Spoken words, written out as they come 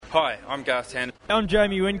Hi, I'm Garth Tander. I'm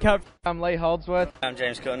Jamie Whincup. I'm Lee Holdsworth. I'm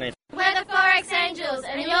James Courtney. We're the Forex Angels,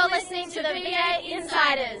 and you're listening to the V8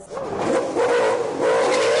 Insiders.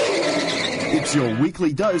 It's your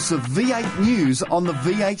weekly dose of V8 news on the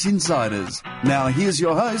V8 Insiders. Now here's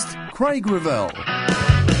your host, Craig Revell.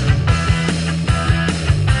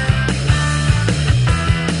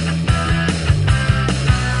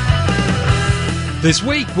 This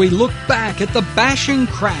week we look back at the bash and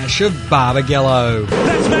crash of Barbagallo.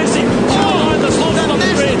 That's massive. Oh, the slot's on the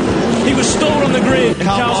grid. He was stalled on the grid. And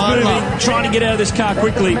Carl's moving, trying to get out of this car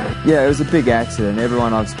quickly. Yeah, it was a big accident.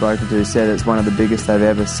 Everyone I've spoken to said it's one of the biggest they've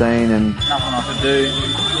ever seen. And Nothing I could do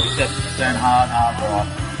except turn hard right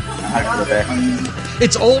and hope for the best.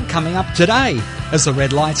 It's all coming up today as the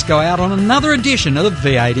red lights go out on another edition of the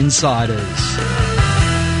V8 Insiders.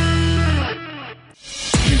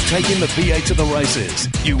 You've taken the V8 to the races.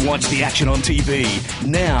 You watch the action on TV.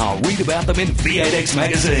 Now read about them in V8X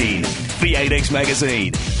Magazine. V8X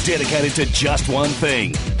Magazine, dedicated to just one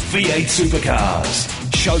thing, V8 supercars.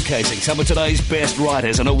 Showcasing some of today's best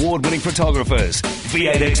writers and award-winning photographers.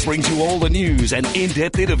 V8X brings you all the news and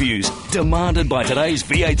in-depth interviews demanded by today's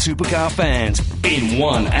V8 supercar fans in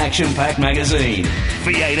one action-packed magazine.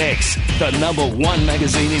 V8X, the #1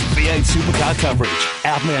 magazine in V8 supercar coverage.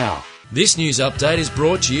 Out now. This news update is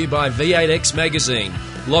brought to you by V8X Magazine.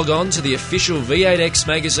 Log on to the official V8X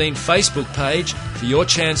Magazine Facebook page for your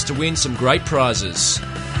chance to win some great prizes.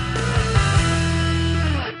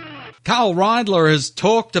 Karl Reidler has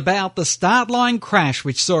talked about the start line crash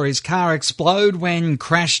which saw his car explode when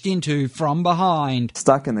crashed into from behind.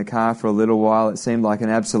 stuck in the car for a little while. It seemed like an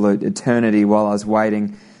absolute eternity while I was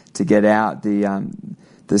waiting to get out. The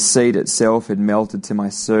seat itself had melted to my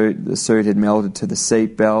suit. The suit had melted to the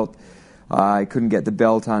seat belt. I couldn't get the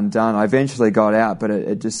belt undone. I eventually got out, but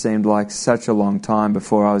it just seemed like such a long time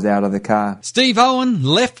before I was out of the car. Steve Owen,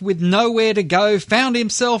 left with nowhere to go, found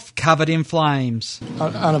himself covered in flames.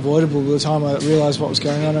 Unavoidable by the time I realised what was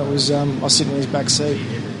going on. I was sitting in his back seat.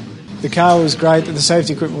 The car was great. The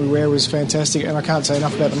safety equipment we wear was fantastic, and I can't say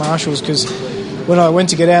enough about the marshals because when I went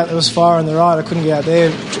to get out, there was fire on the right. I couldn't get out there.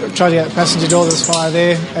 Tried to get out the passenger door, there was fire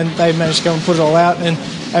there, and they managed to go and put it all out.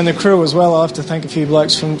 And the crew as well. I have to thank a few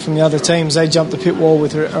blokes from the other teams. They jumped the pit wall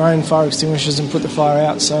with their own fire extinguishers and put the fire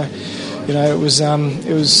out. So, it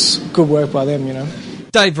was good work by them.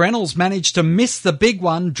 Dave Reynolds managed to miss the big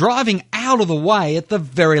one, driving out of the way at the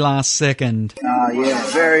very last second.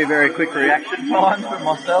 Very, very quick reaction time for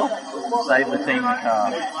myself. Saved the team the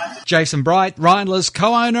car. Jason Bright, Reindler's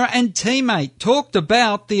co-owner and teammate, talked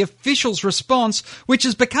about the officials' response, which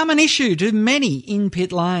has become an issue to many in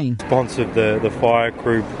pit lane. The response of the fire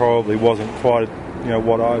crew probably wasn't quite,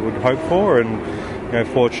 what I would hope for, and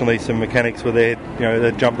fortunately some mechanics were there,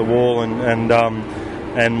 that jumped the wall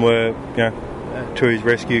and were, to his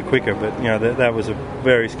rescue quicker. But that was a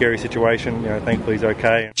very scary situation. Thankfully he's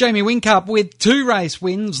okay. Jamie Whincup, with 2 race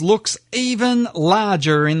wins, looks even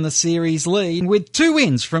larger in the series lead with 2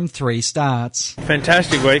 wins from 3 starts.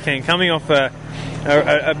 Fantastic weekend, coming off a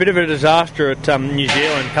bit of a disaster at New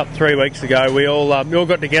Zealand Cup 3 weeks ago. We all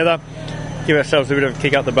got together, give ourselves a bit of a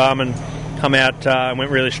kick up the bum and come out and went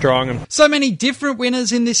really strong. So many different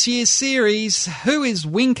winners in this year's series. Who is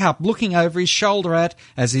Whincup looking over his shoulder at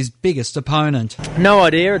as his biggest opponent? No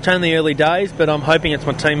idea. It's only early days, but I'm hoping it's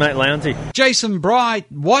my teammate Lounsey. Jason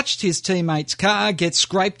Bright watched his teammate's car get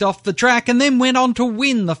scraped off the track and then went on to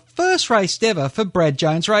win the first race ever for Brad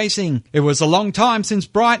Jones Racing. It was a long time since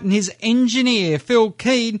Bright and his engineer Phil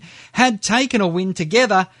Keane had taken a win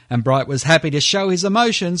together, and Bright was happy to show his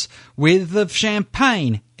emotions with the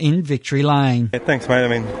champagne in Victory Lane. Yeah, thanks, mate. I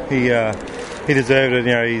mean, he deserved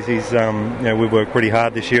it. He's we worked pretty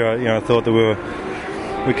hard this year. I thought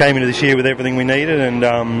that we came into this year with everything we needed, and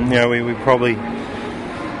we probably.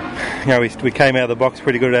 We came out of the box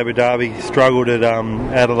pretty good at Abu Dhabi, struggled at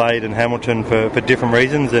Adelaide and Hamilton for different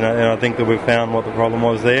reasons, and I think that we've found what the problem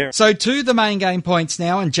was there. So to the main game points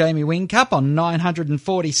now, and Jamie Whincup on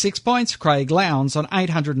 946 points, Craig Lowndes on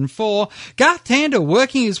 804, Garth Tander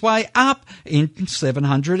working his way up in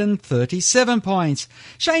 737 points,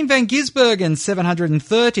 Shane Van Gisbergen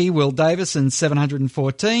 730, Will Davison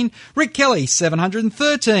 714, Rick Kelly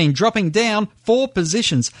 713, dropping down 4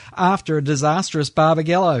 positions after a disastrous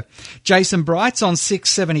Barbagallo. Jason Bright's on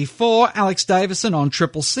 674, Alex Davison on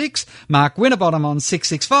 666, Mark Winterbottom on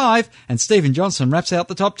 665, and Stephen Johnson wraps out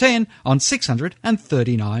the top 10 on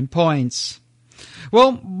 639 points.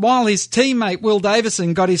 Well, while his teammate Will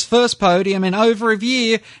Davison got his first podium in over a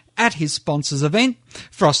year at his sponsor's event,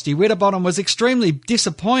 Frosty Winterbottom was extremely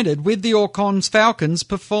disappointed with the Orcons Falcons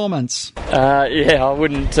performance. I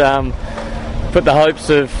wouldn't put the hopes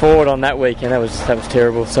of Ford on that weekend. That was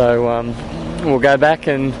terrible. So we'll go back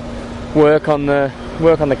and work on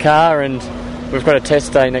the car, and we've got a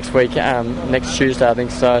test day next week, next Tuesday, I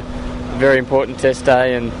think. So very important test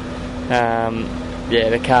day, and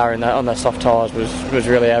the car on the soft tyres was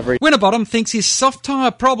really average. Winterbottom thinks his soft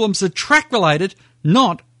tyre problems are track related,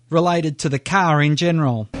 not related to the car in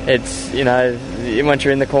general. It's, once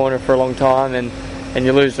you're in the corner for a long time and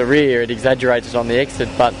you lose the rear, it exaggerates on the exit.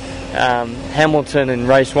 But Hamilton in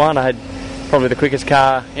race 1, I had probably the quickest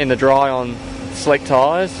car in the dry on slick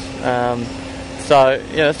tyres. So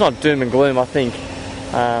it's not doom and gloom. I think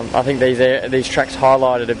these tracks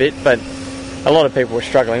highlighted a bit, but a lot of people were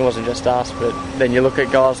struggling. It wasn't just us. But then you look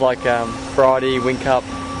at guys like Friday, Whincup,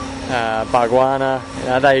 Bargwanna.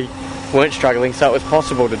 They weren't struggling, so it was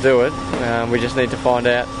possible to do it. We just need to find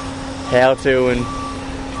out how to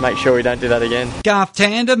and make sure we don't do that again. Garth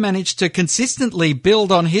Tander managed to consistently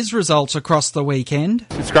build on his results across the weekend.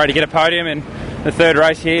 It's great to get a podium in the third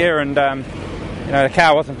race here, and the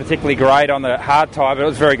car wasn't particularly great on the hard tyre, but it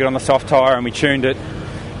was very good on the soft tyre, and we tuned it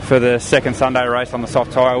for the second Sunday race on the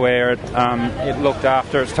soft tyre, where it looked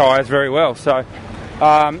after its tyres very well. So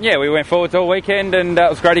we went forwards all weekend, and it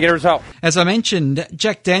was great to get a result. As I mentioned,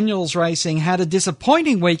 Jack Daniels Racing had a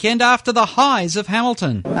disappointing weekend after the highs of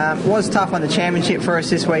Hamilton. It was tough on the championship for us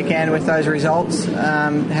this weekend with those results.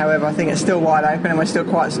 However, I think it's still wide open, and we're still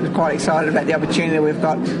quite excited about the opportunity we've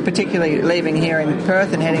got, particularly leaving here in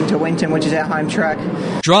Perth and heading to Winton, which is our home track.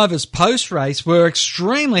 Drivers post-race were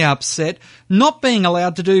extremely upset not being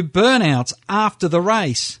allowed to do burnouts after the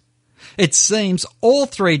race. It seems all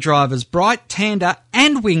three drivers, Bright, Tander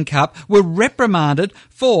and Whincup, were reprimanded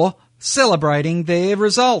for celebrating their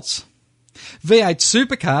results. V8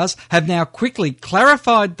 Supercars have now quickly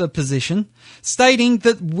clarified the position, stating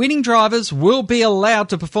that winning drivers will be allowed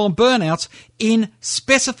to perform burnouts in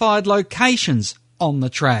specified locations on the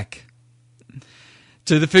track.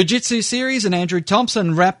 To the Fujitsu Series, and Andrew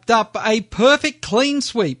Thompson wrapped up a perfect clean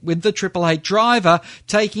sweep with the Triple Eight driver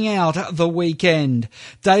taking out the weekend.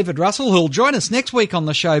 David Russell, who'll join us next week on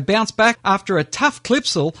the show, bounced back after a tough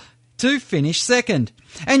clipsal to finish second.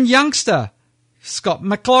 And youngster Scott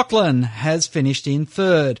McLaughlin has finished in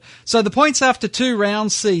third. So the points after 2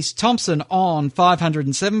 rounds sees Thompson on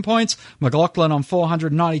 507 points, McLaughlin on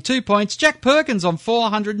 492 points, Jack Perkins on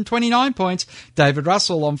 429 points, David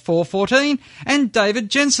Russell on 414, and David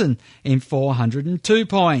Jensen in 402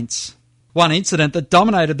 points. One incident that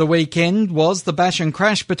dominated the weekend was the bash and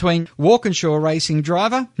crash between Walkinshaw Racing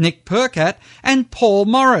driver Nick Percat and Paul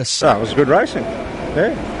Morris. It was good racing,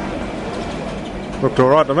 yeah. Looked all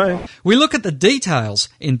right to me. We look at the details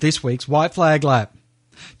in this week's White Flag Lap.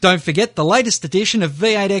 Don't forget the latest edition of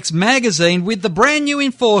V8X magazine with the brand new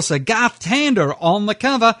enforcer Garth Tander on the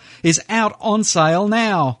cover is out on sale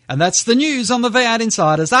now. And that's the news on the V8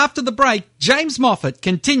 Insiders. After the break, James Moffat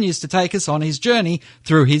continues to take us on his journey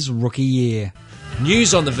through his rookie year.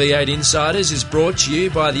 News on the V8 Insiders is brought to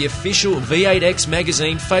you by the official V8X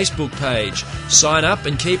magazine Facebook page. Sign up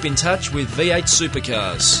and keep in touch with V8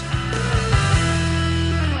 Supercars.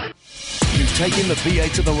 You've taken the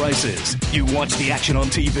V8 to the races. You watch the action on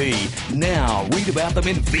TV. Now read about them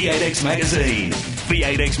in V8X Magazine.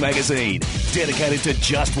 V8X Magazine, dedicated to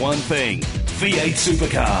just one thing, V8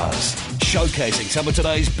 Supercars. Showcasing some of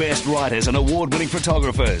today's best writers and award-winning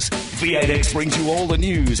photographers, V8X brings you all the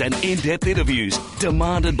news and in-depth interviews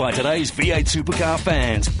demanded by today's V8 Supercar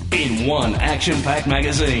fans in one action-packed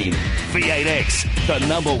magazine. V8X, the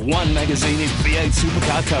 #1 magazine in V8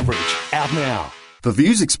 Supercar coverage. Out now. The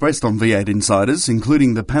views expressed on V8 Insiders,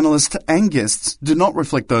 including the panellists and guests, do not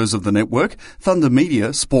reflect those of the network, Thunder Media,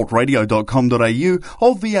 sportradio.com.au,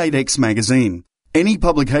 or V8X Magazine. Any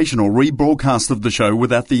publication or rebroadcast of the show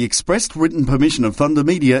without the expressed written permission of Thunder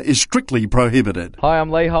Media is strictly prohibited. Hi,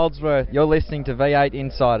 I'm Lee Holdsworth. You're listening to V8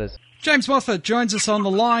 Insiders. James Moffat joins us on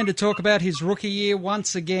the line to talk about his rookie year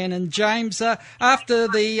once again. And James, after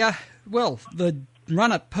the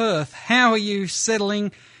run at Perth, how are you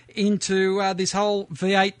settling into this whole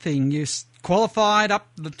V8 thing? You qualified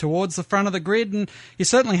up towards the front of the grid, and you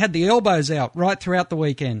certainly had the elbows out right throughout the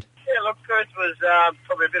weekend. Yeah, look, Perth was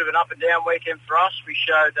probably a bit of an up and down weekend for us. We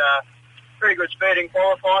showed pretty good speed in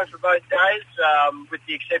qualifying for both days, with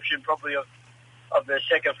the exception probably of the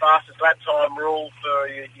second fastest lap time rule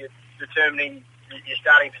for you determining your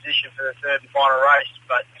starting position for the third and final race.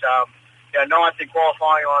 But ninth in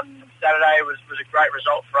qualifying on Saturday was a great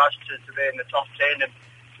result for us to be in the top 10, and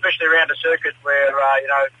especially around a circuit where,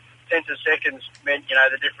 tenths of seconds meant,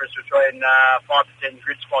 the difference between 5 to 10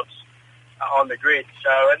 grid spots on the grid. So,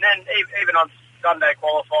 and then even on Sunday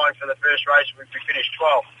qualifying for the first race, we finished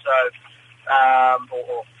 12th. So,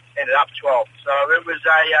 or ended up 12th. So it was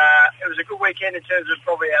a good weekend in terms of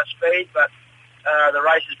probably our speed, but the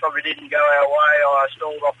races probably didn't go our way. I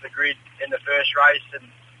stalled off the grid in the first race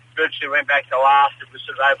and virtually went back to last. It was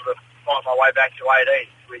sort of able to fight my way back to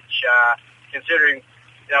 18th, which, considering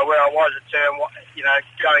where I was at turn one,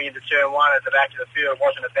 going into turn one at the back of the field,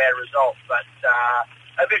 wasn't a bad result. But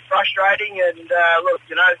a bit frustrating. And look,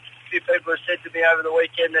 a few people have said to me over the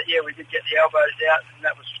weekend that we did get the elbows out, and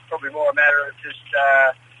that was probably more a matter of just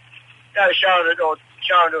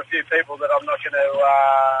showing to a few people that I'm not going to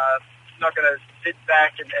sit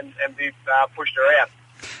back and be pushed around.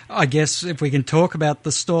 I guess if we can talk about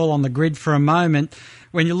the stall on the grid for a moment,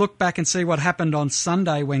 when you look back and see what happened on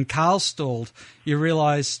Sunday when Carl stalled, you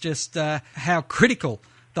realise just how critical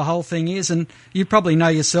the whole thing is, and you probably know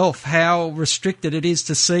yourself how restricted it is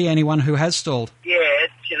to see anyone who has stalled. Yeah,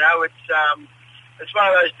 it's one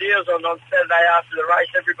of those deals. On Saturday after the race,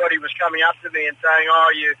 everybody was coming up to me and saying, "Oh,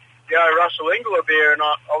 you owe Russell Ingall a beer," and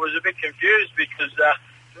I was a bit confused because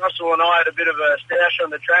Russell and I had a bit of a stash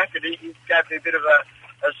on the track, and he gave me a bit of a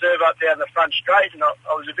serve up down the front straight, and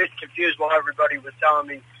I was a bit confused while everybody was telling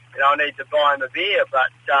me, I need to buy him a beer,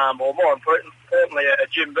 but or more importantly, a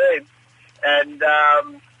Jim Beam. And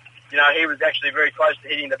he was actually very close to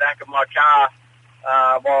hitting the back of my car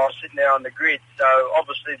while I was sitting there on the grid. So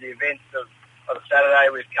obviously the events of Saturday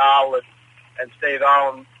with Carl and Steve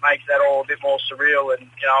Owen makes that all a bit more surreal, and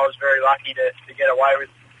I was very lucky to get away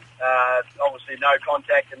with obviously no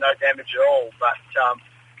contact and no damage at all. But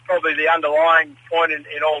probably the underlying point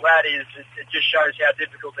in all that is it just shows how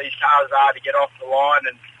difficult these cars are to get off the line,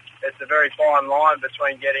 and it's a very fine line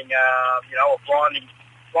between getting a blinding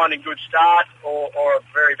good start or a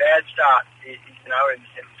very bad start. In our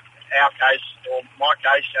case, or my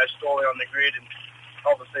case, stalling on the grid, and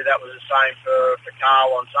obviously that was the same for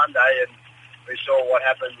Carl on Sunday, and we saw what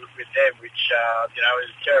happened with them, which is a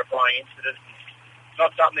terrifying incident.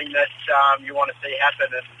 Not something that you want to see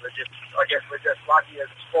happen, and we're just lucky as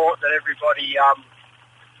a sport that everybody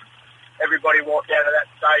walked out of that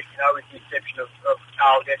safe, with the exception of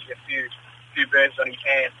Carl getting a few burns on his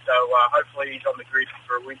hands. So hopefully he's on the grid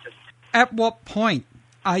for a winter. At what point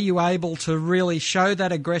are you able to really show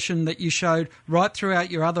that aggression that you showed right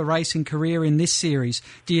throughout your other racing career in this series?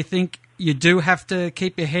 Do you think you do have to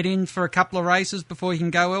keep your head in for a couple of races before you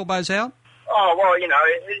can go elbows out? Oh, well, it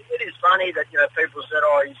is funny that, people said,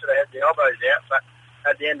 you sort of had the elbows out, but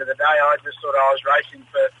at the end of the day, I just thought I was racing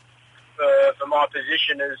for my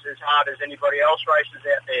position as hard as anybody else races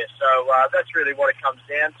out there. So that's really what it comes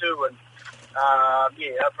down to, and I'm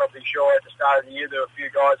probably sure at the start of the year there were a few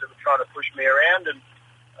guys that were trying to push me around, and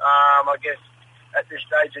I guess at this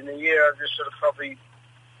stage in the year I've just sort of probably,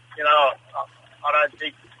 I don't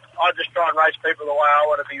think, I just try and race people the way I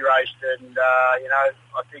want to be raced, and I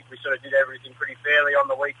think we sort of did everything pretty fairly on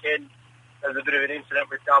the weekend. There was a bit of an incident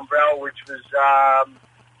with Dumbrell, which was,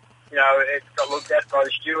 it got looked at by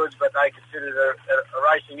the stewards, but they considered a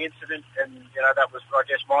racing incident, and that was, I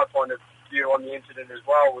guess, my point of view on the incident as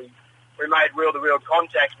well. We made wheel-to-wheel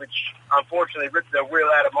contact, which unfortunately ripped the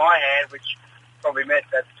wheel out of my hand, which probably meant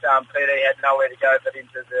that PD had nowhere to go but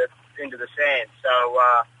into the sand. So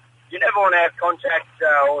you never want to have contact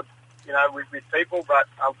with people, but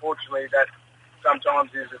unfortunately that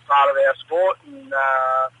sometimes is a part of our sport, and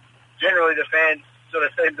generally the fans sort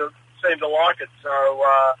of seem to like it. So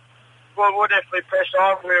we'll definitely press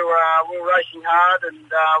on. We're racing hard, and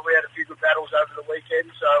we had a few good battles over the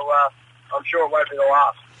weekend, so I'm sure it won't be the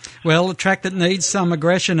last. Well, a track that needs some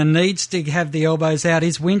aggression and needs to have the elbows out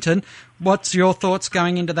is Winton. What's your thoughts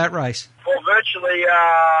going into that race? Well, virtually,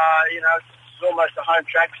 it's almost a home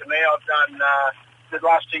track to me. I've done the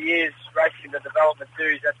last 2 years racing the development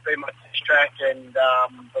series. That's been my test track, and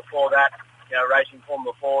before that, racing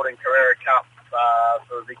Formula Ford and Carrera Cup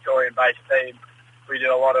for a Victorian-based team. We did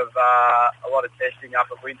a lot of testing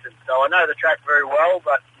up at Winton, so I know the track very well.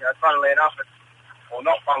 But funnily enough, it's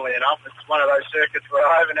one of those circuits where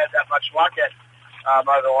I haven't had that much luck at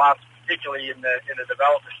over the last, particularly in the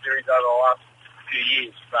development series over the last few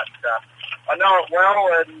years. But I know it well,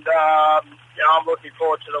 and I'm looking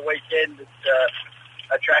forward to the weekend. It's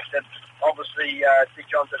a track that obviously Dick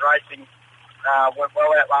Johnson Racing went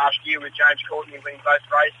well at last year with James Courtney winning both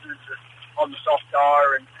races on the soft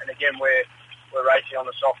tyre, and again we're racing on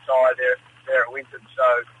the soft tyre there at Winton. So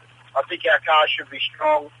I think our cars should be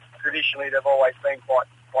strong. Traditionally, they've always been quite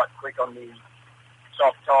quick on the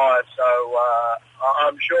soft tyres, so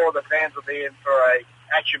I'm sure the fans will be in for a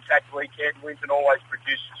action-packed weekend. Winton always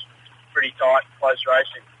produces pretty tight, close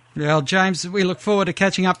racing. Well, James, we look forward to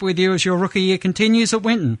catching up with you as your rookie year continues at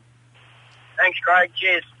Winton. Thanks, Craig.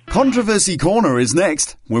 Cheers. Controversy Corner is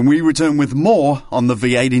next when we return with more on the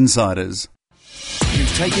V8 Insiders.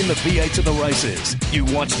 You've taken the V8 to the races. You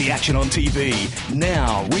watch the action on TV.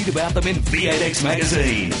 Now read about them in V8X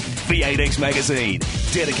Magazine. V8X Magazine,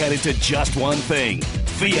 dedicated to just one thing,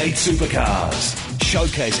 V8 supercars.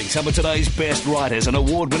 Showcasing some of today's best writers and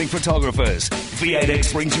award-winning photographers,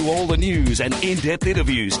 V8X brings you all the news and in-depth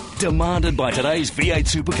interviews demanded by today's V8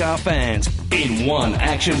 supercar fans in one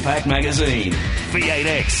action-packed magazine.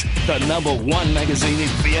 V8X, the #1 magazine in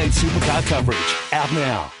V8 supercar coverage. Out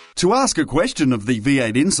now. To ask a question of the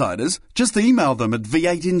V8 Insiders, just email them at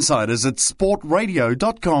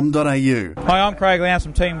v8insiders@sportradio.com.au. Hi, I'm Craig Lowndes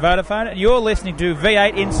from Team Vodafone, and you're listening to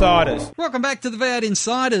V8 Insiders. Welcome back to the V8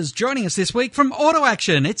 Insiders. Joining us this week from Auto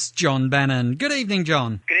Action, it's John Bannon. Good evening,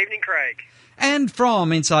 John. Good evening, Craig. And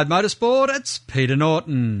from Inside Motorsport, it's Peter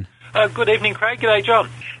Norton. Good evening, Craig. G'day, John.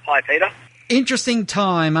 Hi, Peter. Interesting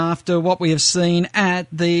time after what we have seen at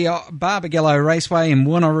the Barbagallo Raceway in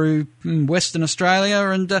Wanneroo, Western Australia,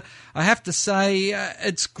 and I have to say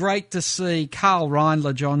it's great to see Carl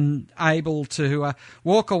Reindler, John, able to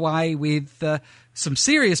walk away with some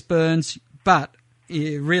serious burns, but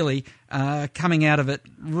really coming out of it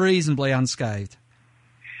reasonably unscathed.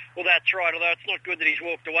 Well, that's right, although it's not good that he's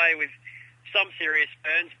walked away with some serious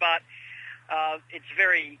burns, but it's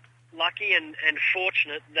very lucky and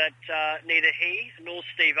fortunate that neither he nor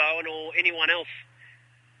Steve Owen or anyone else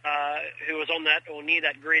who was on that or near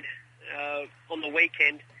that grid on the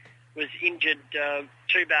weekend was injured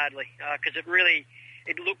too badly, because it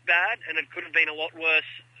looked bad and it could have been a lot worse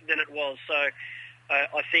than it was. So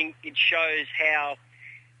I think it shows how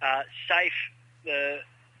safe the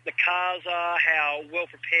cars are, how well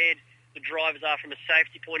prepared the drivers are from a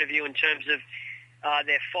safety point of view in terms of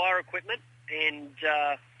their fire equipment and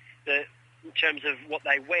in terms of what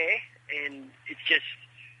they wear, and it's just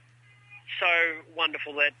so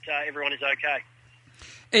wonderful that everyone is okay.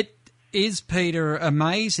 It is, Peter,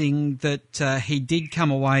 amazing that he did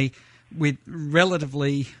come away with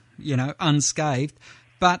relatively, unscathed,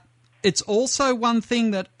 but it's also one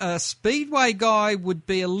thing that a Speedway guy would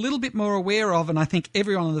be a little bit more aware of, and I think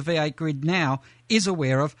everyone on the V8 grid now is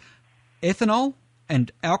aware of. Ethanol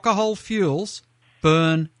and alcohol fuels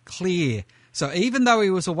burn clear. So even though he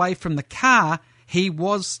was away from the car, he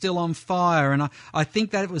was still on fire. And I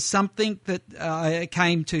think that it was something that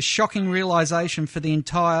came to shocking realisation for the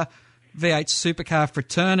entire V8 supercar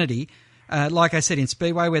fraternity. Like I said, in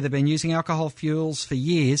Speedway, where they've been using alcohol fuels for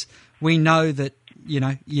years, we know that,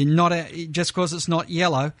 you're not, just because it's not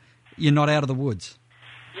yellow, you're not out of the woods.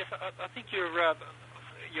 Yes, I think you're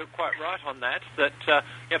quite right on that,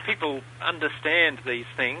 people understand these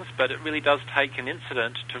things, but it really does take an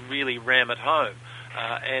incident to really ram it home.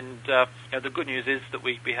 The good news is that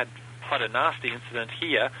we had quite a nasty incident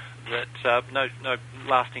here, that no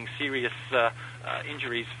lasting serious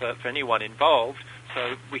injuries for anyone involved.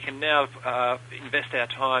 So we can now invest our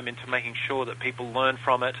time into making sure that people learn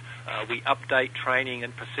from it. We update training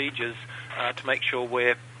and procedures to make sure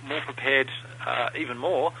we're more prepared, even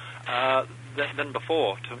more, than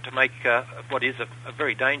before, to make what is a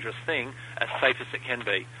very dangerous thing as safe as it can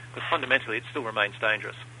be. Because fundamentally it still remains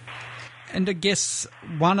dangerous. And I guess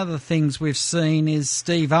one of the things we've seen is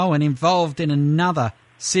Steve Owen involved in another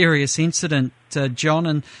serious incident, John,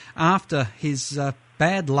 and after his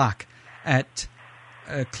bad luck at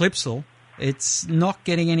Clipsal, it's not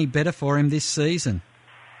getting any better for him this season.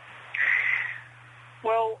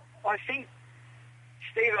 Well, I think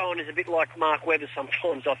Steve Owen is a bit like Mark Webber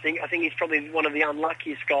sometimes, I think. I think he's probably one of the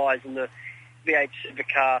unluckiest guys in the V8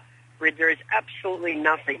 supercar grid. There is absolutely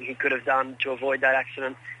nothing he could have done to avoid that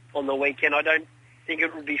accident on the weekend. I don't think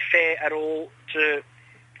it would be fair at all to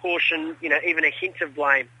portion, even a hint of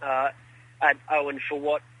blame at Owen for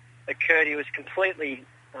what occurred. He was completely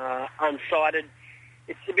unsighted.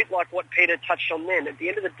 It's a bit like what Peter touched on then. At the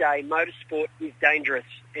end of the day, motorsport is dangerous,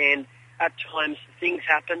 and at times things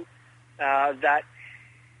happen that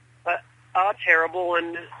are terrible,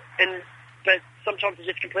 but sometimes it's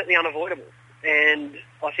just completely unavoidable. And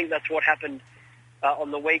I think that's what happened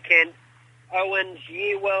on the weekend. Owen's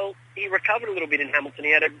year, well, he recovered a little bit in Hamilton.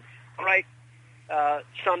 He had a great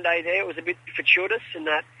Sunday there. It was a bit fortuitous in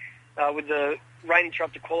that with the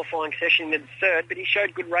rain-interrupted qualifying session in the third, but he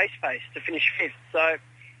showed good race pace to finish fifth. So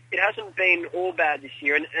it hasn't been all bad this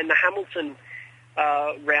year, and the Hamilton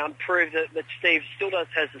round proved that Steve still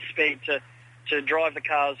has the speed to drive the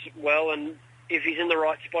cars well, and if he's in the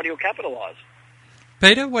right spot, he'll capitalise.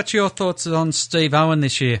 Peter, what's your thoughts on Steve Owen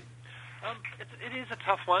this year? It is a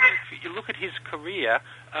tough one. If you look at his career,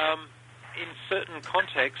 in certain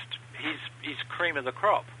context, he's cream of the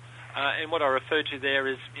crop. And what I refer to there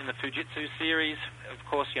is in the Fujitsu series, of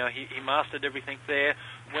course, he mastered everything there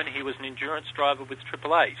when he was an endurance driver with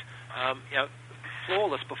Triple Eight.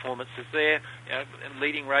 Flawless performances there, and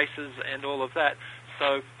leading races and all of that.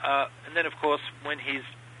 So, and then of course, when he's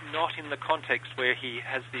not in the context where he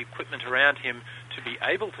has the equipment around him to be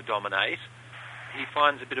able to dominate, he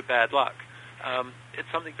finds a bit of bad luck.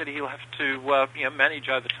 It's something that he'll have to manage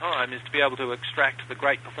over time, is to be able to extract the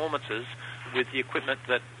great performances with the equipment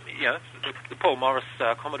that, the Paul Morris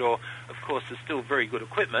Commodore, of course, is still very good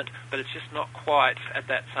equipment, but it's just not quite at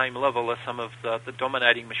that same level as some of the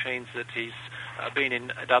dominating machines that he's been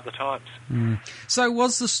in at other times. So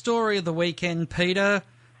was the story of the weekend, Peter,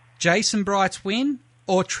 Jason Bright's win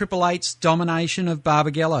or Triple Eight's domination of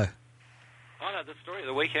Barbagallo? Oh, no, the story of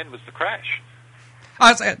the weekend was the crash.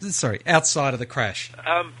 Sorry, outside of the crash.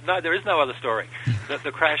 No, there is no other story.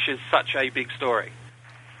 The crash is such a big story.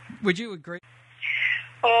 Would you agree?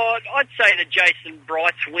 Oh, I'd say that Jason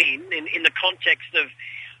Bright's win, in the context of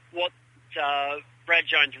what Brad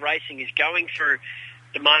Jones Racing is going through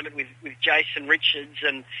at the moment with Jason Richards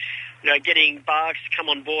and getting Bargs to come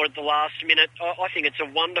on board at the last minute, I think it's a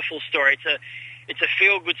wonderful story. It's a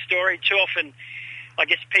feel-good story. Too often, I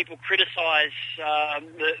guess people criticise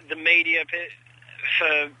the media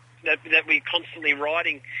for that we're constantly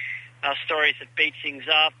writing stories that beat things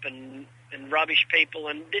up and rubbish people,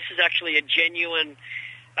 and this is actually a genuine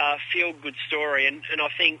feel-good story, and I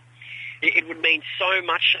think it would mean so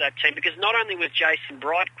much to that team, because not only was Jason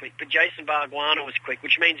Bright quick, but Jason Bargwanna was quick,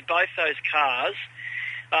 which means both those cars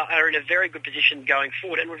are in a very good position going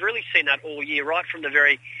forward, and we've really seen that all year, right from the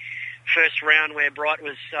very first round where Bright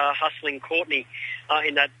was hustling Courtney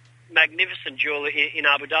in that magnificent duel in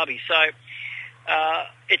Abu Dhabi. So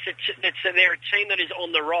they're a team that is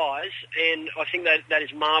on the rise, and I think that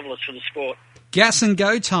is marvellous for the sport. Gas and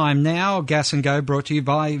Go time now. Gas and Go brought to you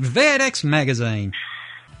by V8X Magazine.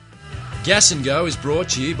 Gas and Go is brought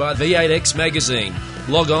to you by V8X Magazine.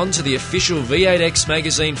 Log on to the official V8X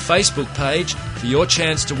Magazine Facebook page for your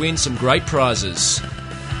chance to win some great prizes.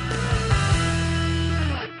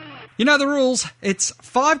 You know the rules. It's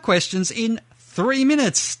 5 questions in 3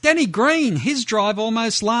 minutes. Danny Green, his drive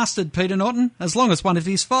almost lasted, Peter Norton, as long as one of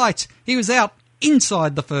his fights. He was out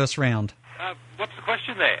inside the first round. What's the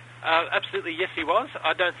question there? Absolutely, yes, he was.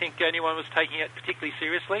 I don't think anyone was taking it particularly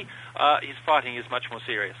seriously. His fighting is much more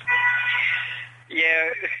serious. Yeah,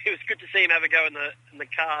 it was good to see him have a go in the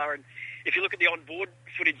car. And if you look at the on-board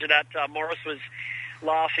footage of that, Morris was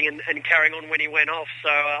laughing and carrying on when he went off. So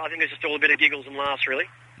I think it was just all a bit of giggles and laughs, really.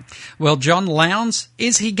 Well, John Lowndes,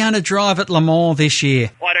 is he going to drive at Le Mans this year?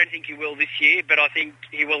 I don't think he will this year, but I think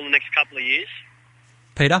he will in the next couple of years.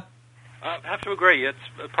 Peter? I have to agree. It's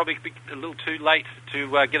probably a little too late to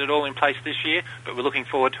get it all in place this year, but we're looking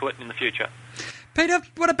forward to it in the future. Peter,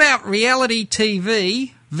 what about reality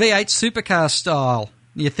TV, V8 supercar style?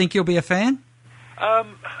 You think you'll be a fan?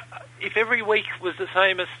 If every week was the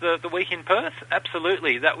same as the week in Perth,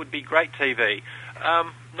 absolutely. That would be great TV.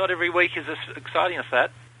 Not every week is as exciting as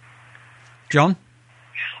that. John?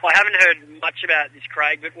 I haven't heard much about this,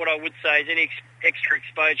 Craig, but what I would say is any extra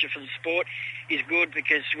exposure for the sport is good,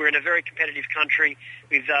 because we're in a very competitive country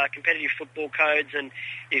with competitive football codes, and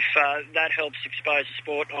if that helps expose the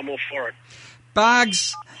sport, I'm all for it.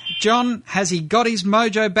 Bargs, John, has he got his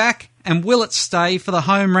mojo back, and will it stay for the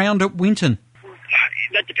home round at Winton?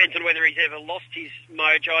 That depends on whether he's ever lost his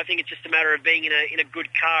mojo. I think it's just a matter of being in a good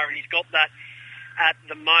car, and he's got that at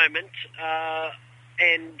the moment.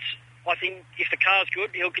 And I think if the car's good,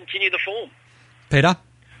 he'll continue the form. Peter?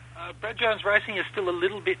 Brad Jones Racing is still a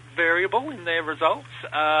little bit variable in their results.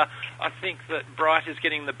 I think that Bright is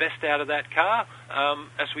getting the best out of that car.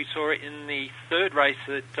 As we saw in the third race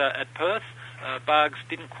at Perth, Bargs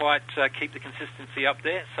didn't quite keep the consistency up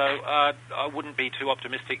there, so I wouldn't be too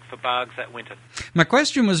optimistic for Bargs at Winton. My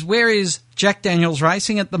question was, where is Jack Daniels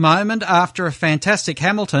Racing at the moment after a fantastic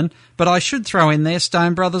Hamilton? But I should throw in there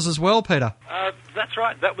Stone Brothers as well, Peter. That's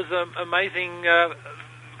right. That was an amazing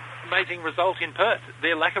result in Perth.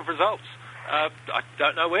 Their lack of results. I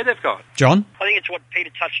don't know where they've gone. John? I think it's what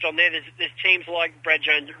Peter touched on there. There's teams like Brad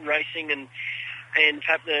Jones Racing and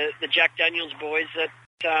perhaps the Jack Daniels boys that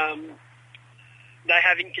they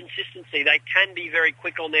have inconsistency. They can be very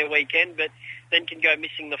quick on their weekend, but then can go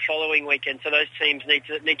missing the following weekend. So those teams need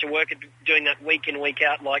to work at doing that week in, week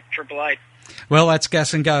out like Triple Eight. Well, that's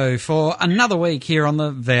Gas and Go for another week here on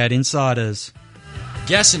the V8 Insiders.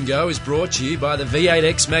 Gas and Go is brought to you by the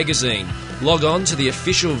V8X Magazine. Log on to the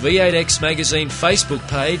official V8X Magazine Facebook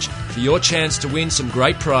page for your chance to win some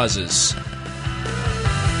great prizes.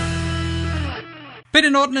 Peter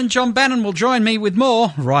Norton and John Bannon will join me with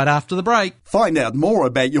more right after the break. Find out more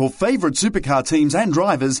about your favourite supercar teams and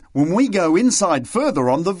drivers when we go inside further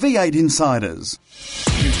on the V8 Insiders.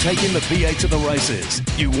 You've taken the V8 to the races.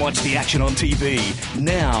 You watch the action on TV.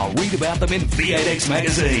 Now read about them in V8X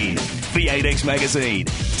Magazine. V8X Magazine,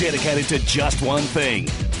 dedicated to just one thing,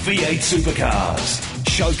 V8 supercars.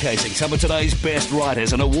 Showcasing some of today's best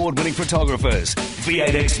writers and award-winning photographers,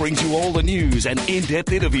 V8X brings you all the news and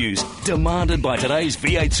in-depth interviews demanded by today's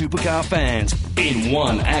V8 supercar fans in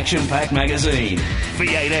one action-packed magazine.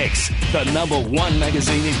 V8X, the #1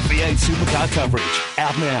 magazine in V8 supercar coverage.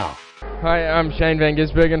 Out now. Hi, I'm Shane Van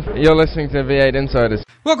Gisbergen. You're listening to V8 Insiders.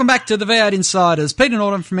 Welcome back to the V8 Insiders. Peter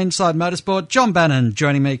Norton from Inside Motorsport, John Bannon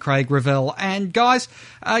joining me, Craig Revell. And guys,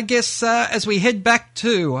 I guess as we head back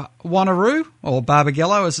to Wanneroo, or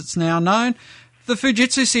Barbagallo as it's now known, the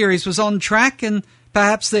Fujitsu series was on track, and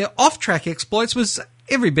perhaps their off-track exploits was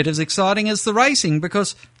every bit as exciting as the racing,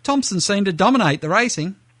 because Thompson seemed to dominate the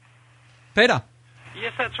racing. Peter?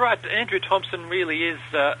 Yes, that's right. Andrew Thompson really is...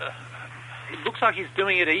 it looks like he's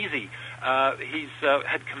doing it easy. He's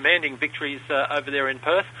had commanding victories over there in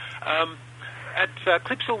Perth. At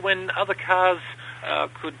Clipsal, when other cars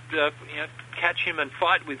could catch him and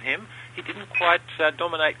fight with him, he didn't quite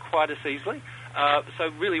dominate quite as easily. So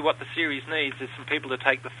really what the series needs is some people to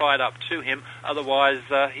take the fight up to him. Otherwise,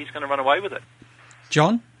 he's going to run away with it.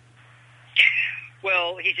 John?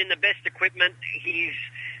 Well, he's in the best equipment. He's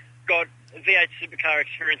got V8 supercar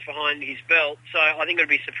experience behind his belt. So I think I'd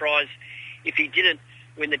be surprised if he didn't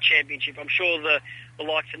win the championship. I'm sure the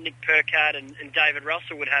likes of Nick Percat and David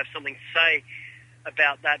Russell would have something to say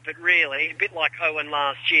about that. But really, a bit like Owen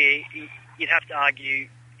last year, you'd have to argue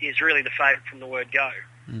is really the favourite from the word go.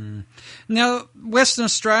 Now, Western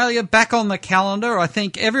Australia back on the calendar. I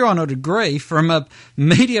think everyone would agree from a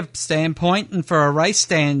media standpoint and for a race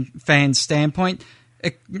fan standpoint,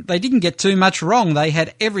 they didn't get too much wrong. They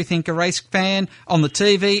had everything a race fan on the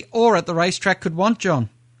TV or at the racetrack could want, John.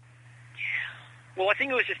 Well, I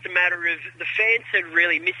think it was just a matter of the fans had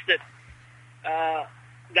really missed it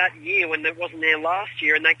that year when it wasn't there last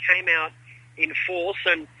year, and they came out in force,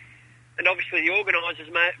 and obviously the organisers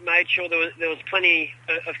made sure there was plenty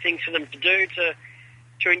of things for them to do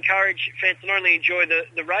to encourage fans to not only enjoy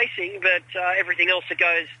the racing, but everything else that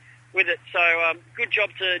goes with it. So good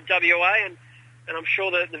job to WA, and I'm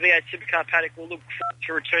sure that the V8 Supercar paddock will look forward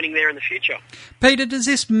to returning there in the future. Peter, does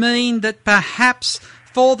this mean that perhaps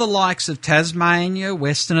for the likes of Tasmania,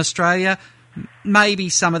 Western Australia, maybe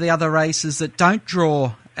some of the other races that don't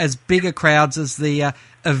draw as big a crowds as the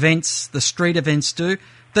events, the street events do,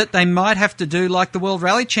 that they might have to do like the World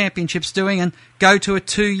Rally Championship's doing and go to a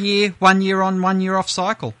 2-year, 1 year on, 1 year off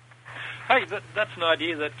cycle? Hey, that's an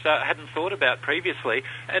idea that I hadn't thought about previously.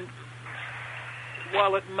 And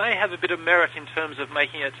while it may have a bit of merit in terms of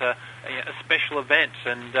making it a special event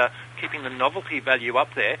and keeping the novelty value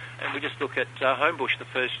up there, and we just look at Homebush the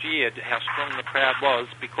first year, how strong the crowd was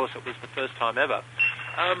because it was the first time ever.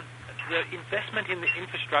 The investment in the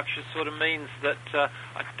infrastructure sort of means that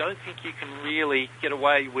I don't think you can really get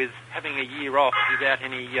away with having a year off without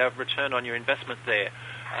any return on your investment there.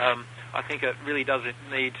 I think it really does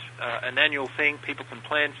need an annual thing. People can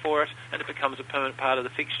plan for it, and it becomes a permanent part of the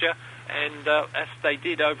fixture. And as they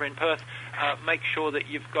did over in Perth, make sure that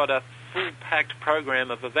you've got a full-packed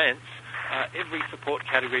program of events. Every support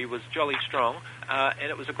category was jolly strong, and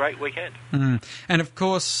it was a great weekend. And of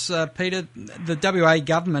course, Peter, the WA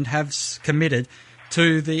government has committed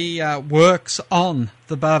to the works on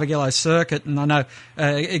the Barbagallo circuit, and I know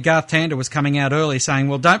Garth Tander was coming out early saying,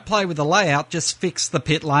 well, don't play with the layout, just fix the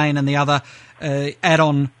pit lane and the other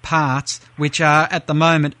add-on parts, which are at the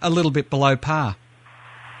moment a little bit below par.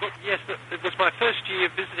 Well, yes, it was my first year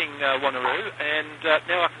visiting Wanneroo, and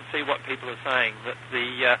now I can see what people are saying, that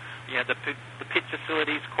the pit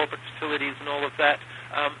facilities, corporate facilities and all of that,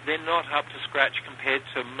 they're not up to scratch compared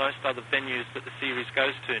to most other venues that the series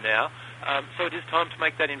goes to now. So it is time to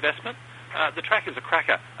make that investment. The track is a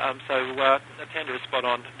cracker, so Tander is spot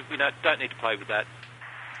on. We don't need to play with that.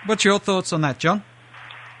 What's your thoughts on that, John?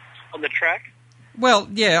 On the track? Well,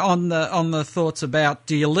 yeah, on the thoughts about,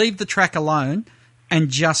 do you leave the track alone and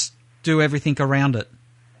just do everything around it?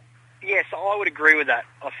 Yes, I would agree with that.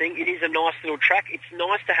 I think it is a nice little track. It's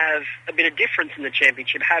nice to have a bit of difference in the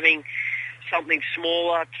championship, having something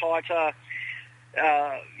smaller, tighter,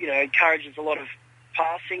 encourages a lot of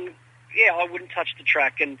passing. Yeah, I wouldn't touch the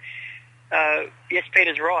track. And yes,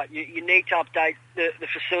 Peter's right. You need to update the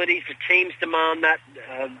facilities. The teams demand that.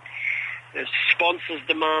 The sponsors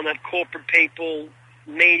demand that. Corporate people,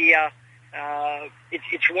 media.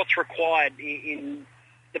 It's what's required in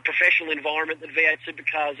the professional environment that V8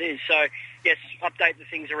 Supercars is. So, yes, update the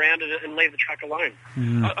things around it and leave the track alone.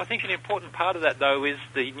 I think an important part of that, though, is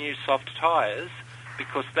the new soft tyres,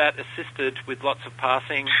 because that assisted with lots of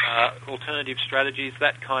passing, alternative strategies,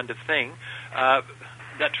 that kind of thing.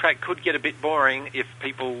 That track could get a bit boring if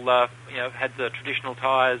people, had the traditional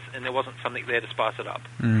tyres and there wasn't something there to spice it up.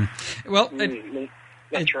 Well,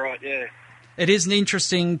 that's right, yeah. It is an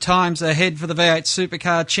interesting times ahead for the V8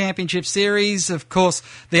 Supercar Championship Series. Of course,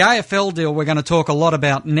 the AFL deal we're going to talk a lot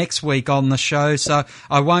about next week on the show, so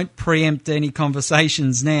I won't preempt any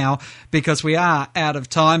conversations now because we are out of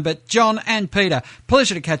time. But John and Peter,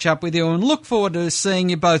 pleasure to catch up with you and look forward to seeing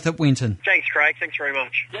you both at Winton. Thanks, Craig. Thanks very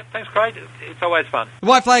much. Yep, thanks, Craig. It's always fun. The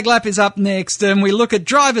White Flag Lap is up next, and we look at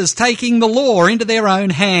drivers taking the law into their own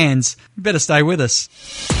hands. You better stay with us.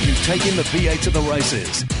 You've taken the V8 to the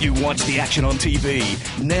races. You watch the action on TV.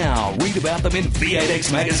 Now read about them in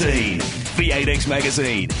V8X Magazine. V8X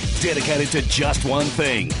Magazine, dedicated to just one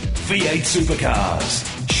thing, V8 Supercars.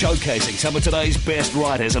 Showcasing some of today's best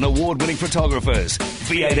writers and award-winning photographers,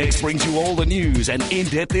 V8X brings you all the news and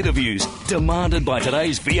in-depth interviews demanded by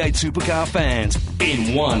today's V8 Supercar fans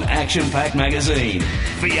in one action-packed magazine.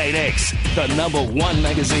 V8X, the #1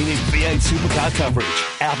 magazine in V8 Supercar coverage.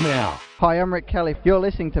 Out now. Hi, I'm Rick Kelly. You're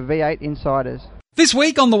listening to V8 Insiders. This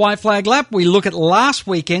week on the White Flag Lap, we look at last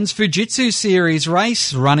weekend's Fujitsu Series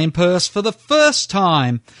race run in Perth for the first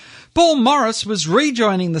time. Paul Morris was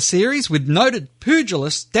rejoining the series with noted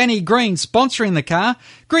pugilist Danny Green sponsoring the car.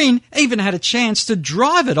 Green even had a chance to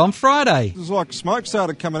drive it on Friday. It was like smoke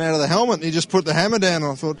started coming out of the helmet and he just put the hammer down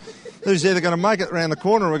and I thought, who's either going to make it around the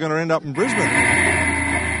corner or we're going to end up in Brisbane.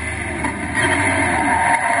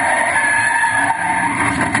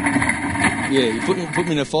 Yeah, you put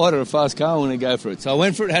me in a fight or a fast car, I want to go for it. So I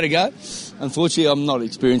went for it, had a go. Unfortunately, I'm not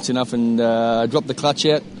experienced enough and dropped the clutch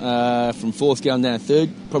out from fourth going down to third.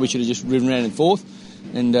 Probably should have just driven around in fourth.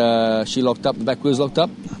 And she locked up, the back wheels locked up.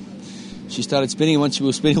 She started spinning, and once she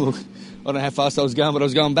was spinning, I don't know how fast I was going, but I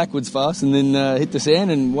was going backwards fast, and then hit the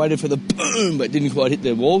sand and waited for the boom, but didn't quite hit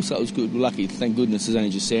the wall, so it was good. Lucky, thank goodness, it's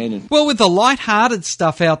only just sand. Well, with the light-hearted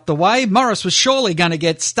stuff out the way, Morris was surely going to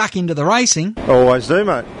get stuck into the racing. Always do,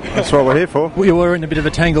 mate. That's what we're here for. We were in a bit of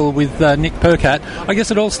a tangle with Nick Percat. I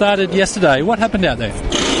guess it all started yesterday. What happened out there?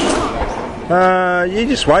 He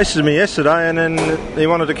just wasted me yesterday, and then he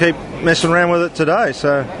wanted to keep messing around with it today,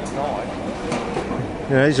 so...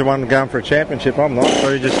 he's the one going for a championship, I'm not,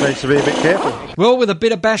 so he just needs to be a bit careful. Well, with a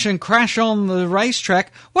bit of bash and crash on the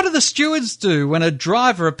racetrack, what do the stewards do when a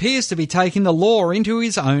driver appears to be taking the law into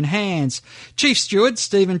his own hands? Chief Steward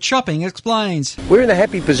Stephen Chopping explains. We're in the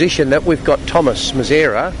happy position that we've got Thomas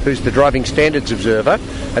Mazzera, who's the driving standards observer,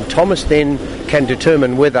 and Thomas then can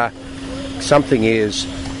determine whether something is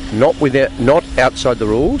not outside the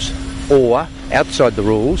rules or outside the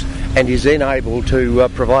rules, and is then able to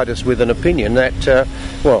provide us with an opinion that,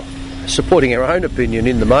 supporting our own opinion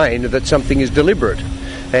in the main, that something is deliberate.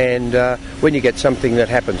 And when you get something that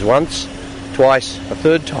happens once, twice, a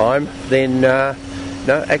third time, then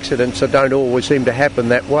accidents don't always seem to happen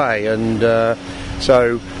that way. And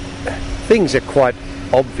so things are quite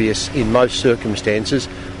obvious in most circumstances,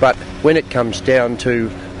 but when it comes down to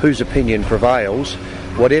whose opinion prevails,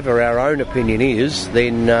 whatever our own opinion is,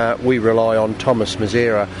 then we rely on Thomas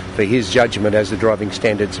Mazzera for his judgment as the driving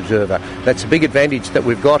standards observer. That's a big advantage that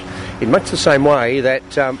we've got in much the same way that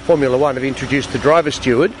Formula One have introduced the driver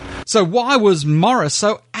steward. So why was Morris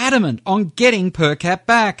so adamant on getting Percat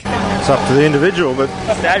back? It's up to the individual, but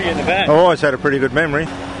I've always had a pretty good memory.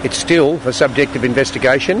 It's still a subject of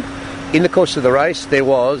investigation. In the course of the race, there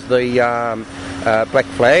was the black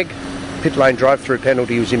flag, pit lane drive-through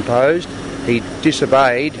penalty was imposed. He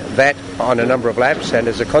disobeyed that on a number of laps, and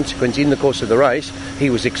as a consequence, in the course of the race, he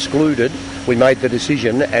was excluded. We made the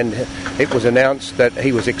decision, and it was announced that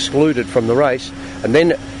he was excluded from the race. And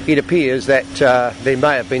then it appears that there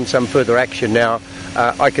may have been some further action. Now,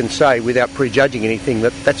 I can say, without prejudging anything,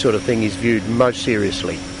 that sort of thing is viewed most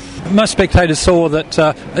seriously. Most spectators saw that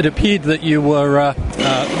it appeared that you were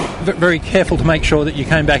very careful to make sure that you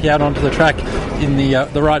came back out onto the track in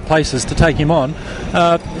the right places to take him on.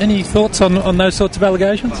 Any thoughts on those sorts of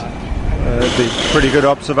allegations? It'd be a pretty good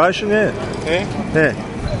observation, yeah.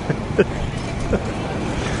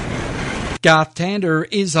 Garth Tander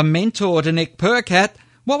is a mentor to Nick Percat.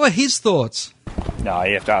 What were his thoughts? No,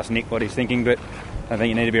 you have to ask Nick what he's thinking, but I think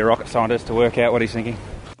you need to be a rocket scientist to work out what he's thinking.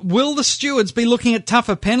 Will the stewards be looking at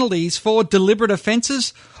tougher penalties for deliberate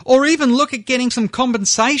offences, or even look at getting some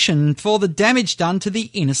compensation for the damage done to the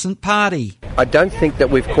innocent party? I don't think that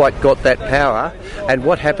we've quite got that power, and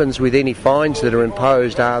what happens with any fines that are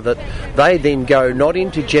imposed are that they then go not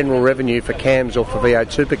into general revenue for CAMs or for V8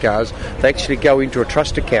 supercars, they actually go into a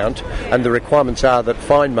trust account, and the requirements are that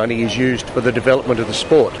fine money is used for the development of the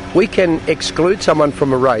sport. We can exclude someone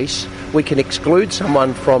from a race, we can exclude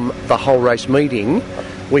someone from the whole race meeting,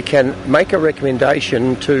 we can make a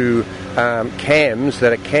recommendation to CAMs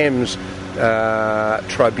that a CAMs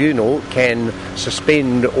tribunal can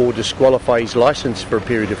suspend or disqualify his licence for a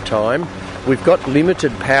period of time. We've got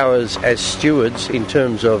limited powers as stewards in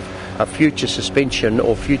terms of a future suspension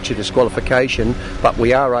or future disqualification, but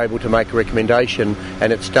we are able to make a recommendation,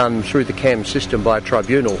 and it's done through the CAM system by a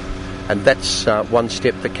tribunal. And that's one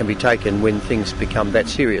step that can be taken when things become that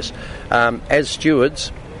serious. As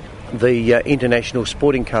stewards, the International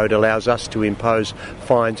Sporting Code allows us to impose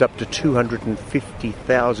fines up to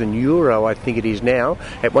 €250,000, I think it is now.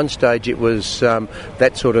 At one stage it was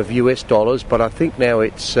that sort of US dollars, but I think now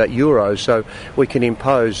it's euros, so we can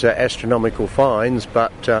impose astronomical fines,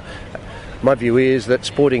 but my view is that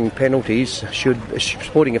sporting offences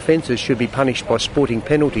should be punished by sporting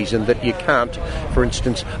penalties, and that you can't, for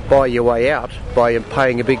instance, buy your way out by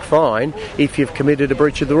paying a big fine if you've committed a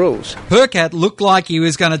breach of the rules. Hurkacz looked like he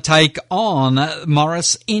was going to take on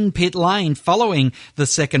Morris in pit lane following the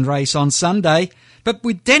second race on Sunday, but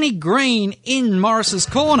with Denny Green in Morris's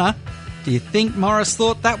corner, do you think Morris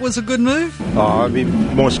thought that was a good move? Oh, I'd be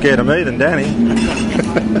more scared of me than Danny.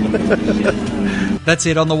 That's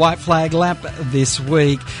it on the White Flag Lap this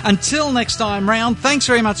week. Until next time round, thanks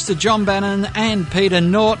very much to John Bannon and Peter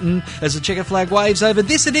Norton as the checker flag waves over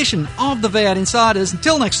this edition of the V8 Insiders.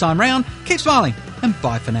 Until next time round, keep smiling and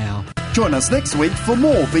bye for now. Join us next week for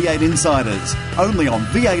more V8 Insiders, only on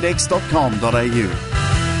v8x.com.au.